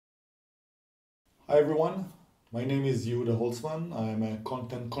Hi everyone, my name is Yehuda. I'm a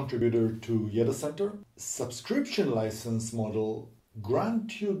content contributor to YedaCenter. Subscription license model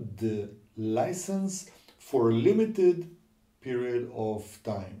grant you the license for a limited period of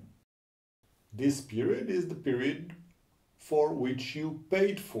time. This period is the period for which you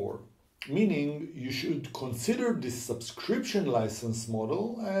paid for, meaning you should consider this subscription license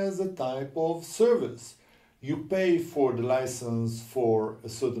model as a type of service. You pay for the license for a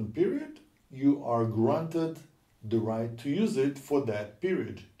certain period, you are granted the right to use it for that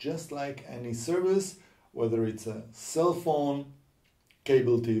period, just like any service, whether it's a cell phone,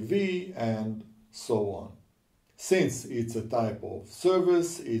 cable TV, and so on. Since it's a type of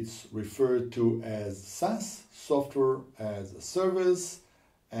service, it's referred to as SaaS, software as a service,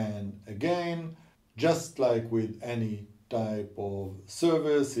 and again, just like with any type of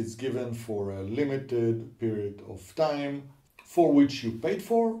service, it's given for a limited period of time for which you paid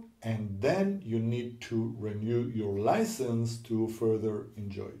for, and then you need to renew your license to further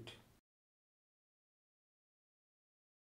enjoy it.